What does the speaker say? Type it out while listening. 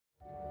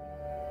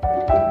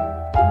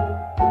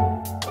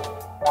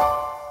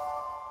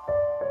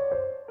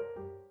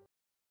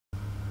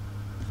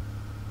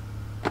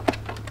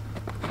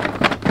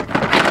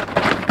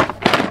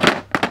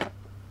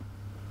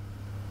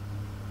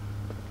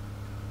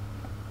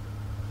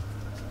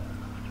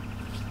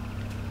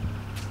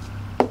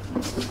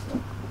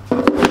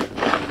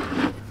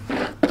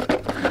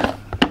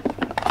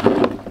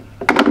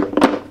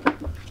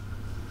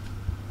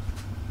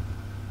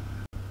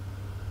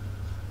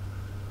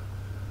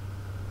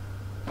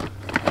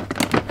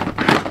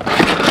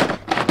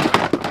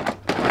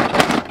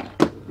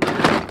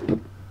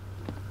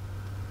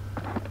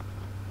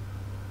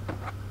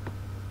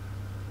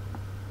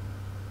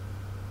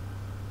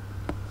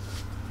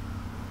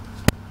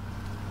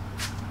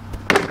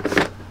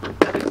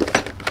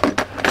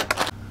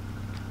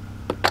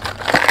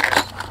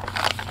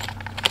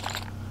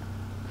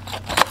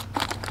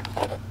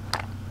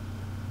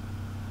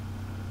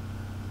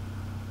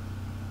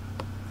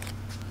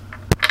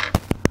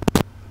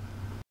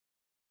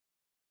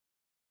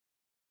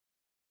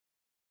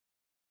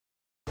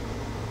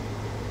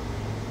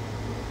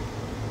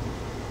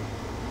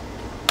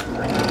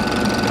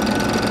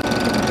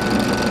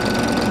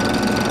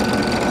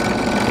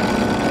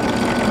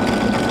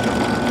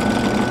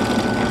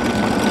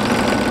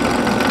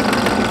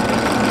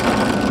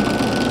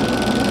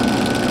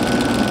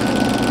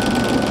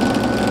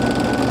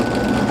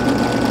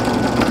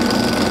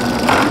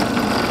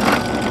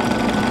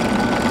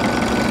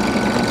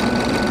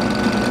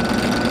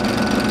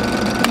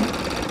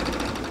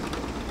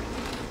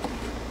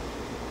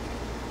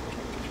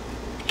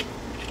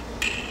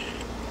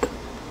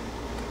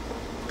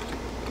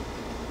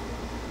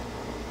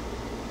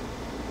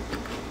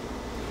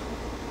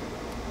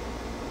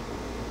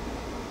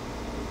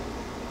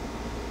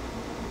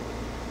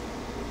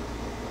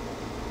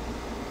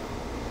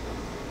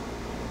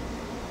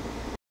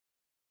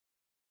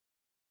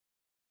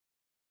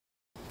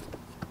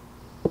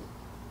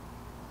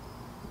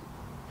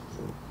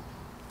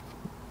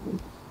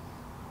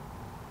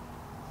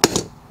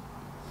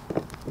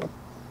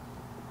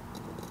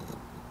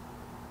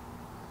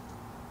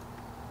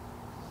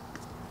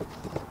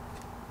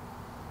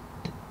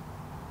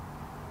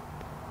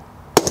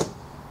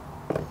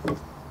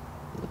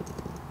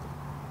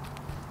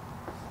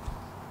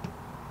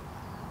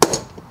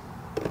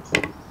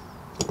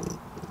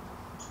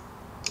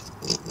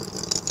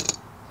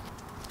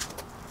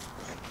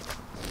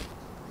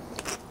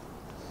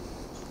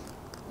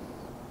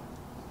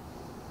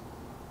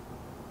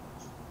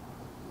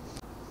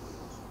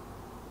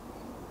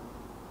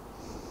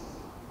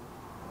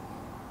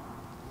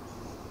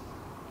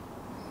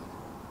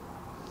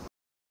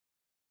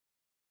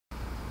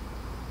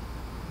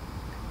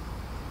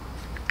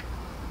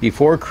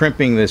Before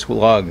crimping this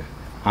lug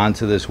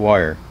onto this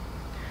wire,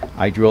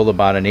 I drilled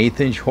about an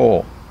 1/8 inch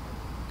hole.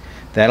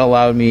 That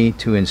allowed me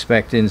to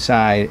inspect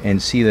inside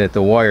and see that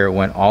the wire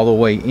went all the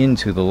way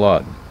into the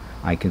lug.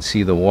 I can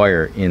see the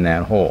wire in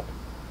that hole.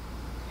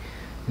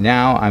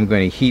 Now I'm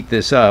going to heat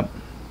this up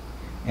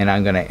and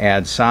I'm going to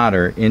add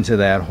solder into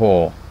that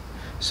hole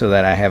so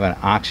that I have an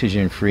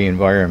oxygen-free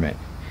environment.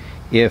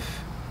 If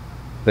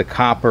the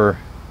copper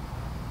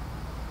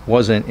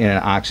wasn't in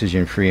an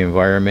oxygen-free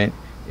environment,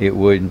 it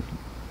would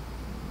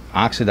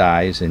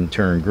oxidize and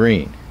turn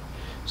green.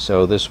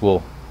 So this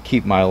will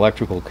keep my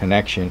electrical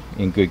connection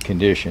in good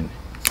condition.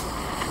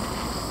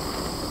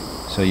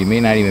 So you may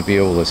not even be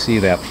able to see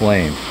that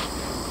flame,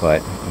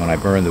 but when I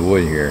burn the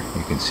wood here,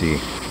 you can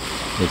see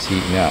it's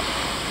heating up.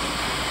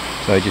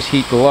 So I just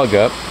heat the lug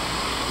up,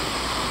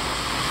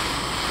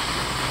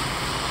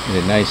 get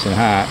it nice and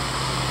hot,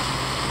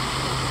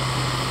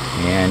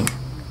 and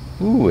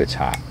ooh, it's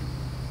hot.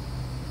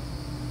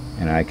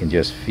 And I can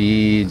just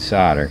feed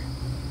solder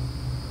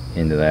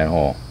into that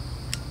hole.